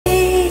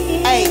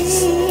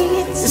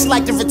It's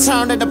like the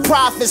return of the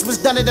prophets was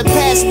done in the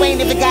past. We ain't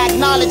never got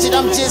acknowledged it.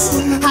 I'm just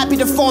happy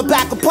to form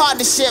back a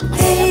partnership.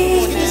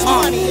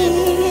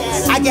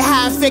 I get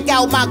high and figure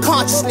out my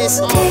consciousness.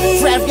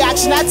 For every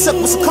action I took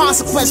was a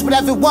consequence.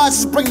 Whatever it was,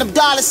 just bring them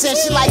dollars in.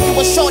 Shit like you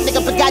a short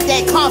nigga, but got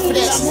that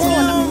confidence.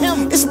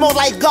 It's more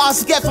like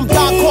God's gift from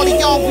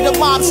ANKHLEJOHN, we the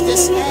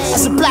mobsters.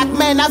 As a black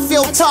man, I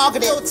feel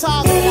targeted.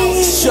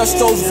 Just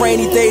those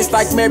rainy days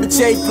like Mary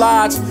J.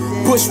 Blige.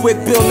 Bushwick,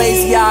 Bill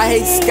Lazy, I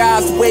hate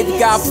skies. The way we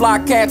got fly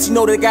cats, you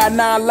know they got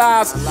 9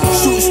 lives.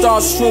 Shooting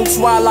stars, strewn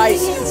twilight.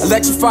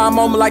 Electrifying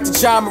moment like the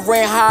John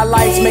Moran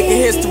highlights. Making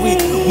history,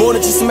 more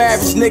than just some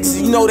average niggas.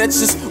 You know that's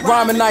just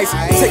rhyming nice.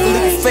 Take a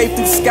leap of faith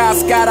through the sky,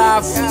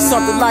 skydive.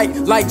 Something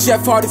like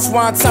Jeff Hardy,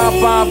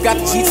 Swanton Bomb. Got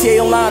the GTA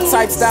Online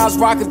type styles,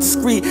 rocking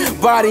discreet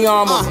body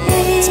armor.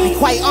 To be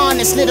quite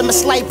honest, lit him a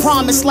slight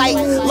promise,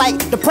 like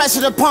the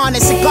pressure upon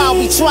us. In God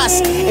we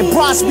trust, in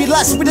bronze we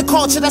lust. We the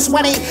culture, that's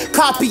why they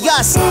copy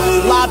us.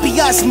 Lobby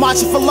us,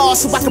 marching for law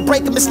so I can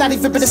break them. It's not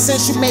even been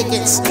essential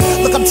makings.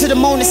 Look up to the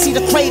moon and see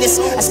the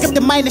greatest. I skipped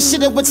the minor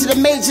shit and went to the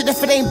major.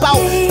 If it ain't about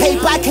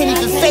paper, I can't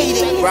even fade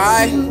it.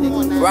 Right.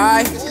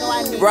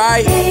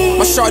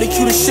 My shorty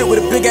cute as shit with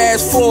a big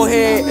ass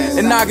forehead,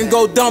 and I can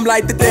go dumb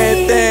like the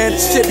dan.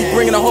 Shit be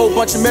bringing a whole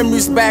bunch of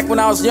memories back when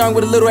I was young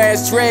with a little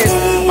ass dreads.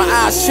 My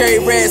eyes cherry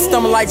red,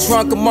 stomach like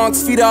drunken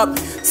monks, feet up.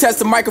 Test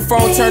the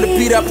microphone, turn the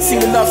beat up, and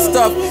seen enough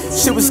stuff.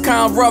 Shit was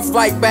kinda rough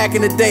like back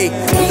in the day.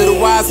 A little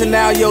wiser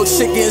now, yo,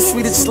 shit getting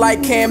sweeter just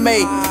like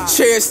Can-May.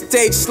 Cherish the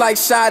day just like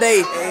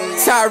Sade.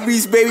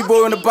 Tyrese, baby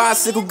boy on the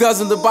bicycle,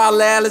 guzzling the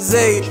bottle of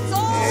Alizé.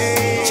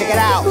 Check it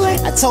out.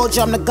 I told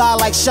you I'm the god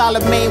like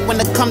Charlemagne. When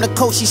it come to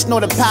coach, she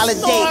snort a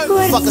pallet day.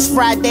 Fuck us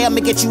Friday,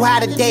 I'ma get you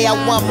high today. I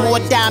want more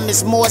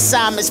diamonds, more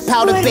assignments,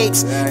 powder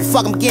bakes.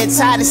 Fuck, I'm getting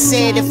tired of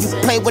saying if you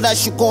play with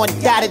us, you gon'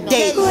 die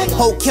today.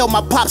 Ho kill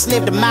my pops,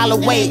 lived a mile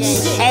away.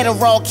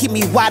 Adderall keep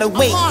me wide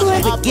awake.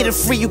 But get it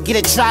free, you get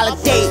a trial a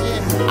day.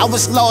 I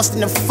was lost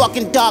in the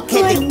fucking dark,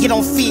 had to get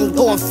on feet and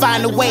go and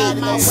find a way.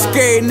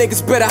 Scared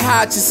niggas better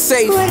hide your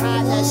safe,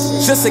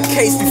 just in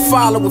case we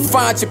follow and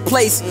find your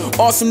place.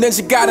 Awesome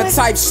ninja got a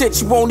type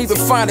shit, you won't even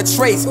find a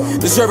trace.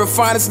 Deserving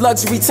finest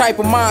luxury type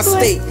of mind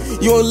state.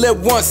 You only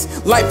live once,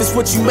 life is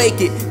what you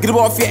make it. Get up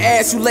off your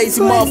ass, you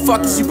lazy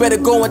motherfuckers, you better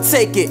go and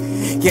take it.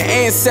 Your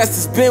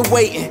ancestors been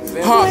waiting,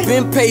 heart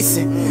been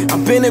pacing,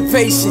 I've been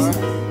impatient.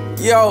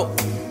 Yo.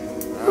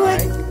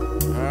 Alright.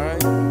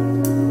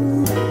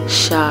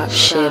 Sharp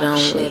shit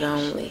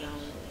only.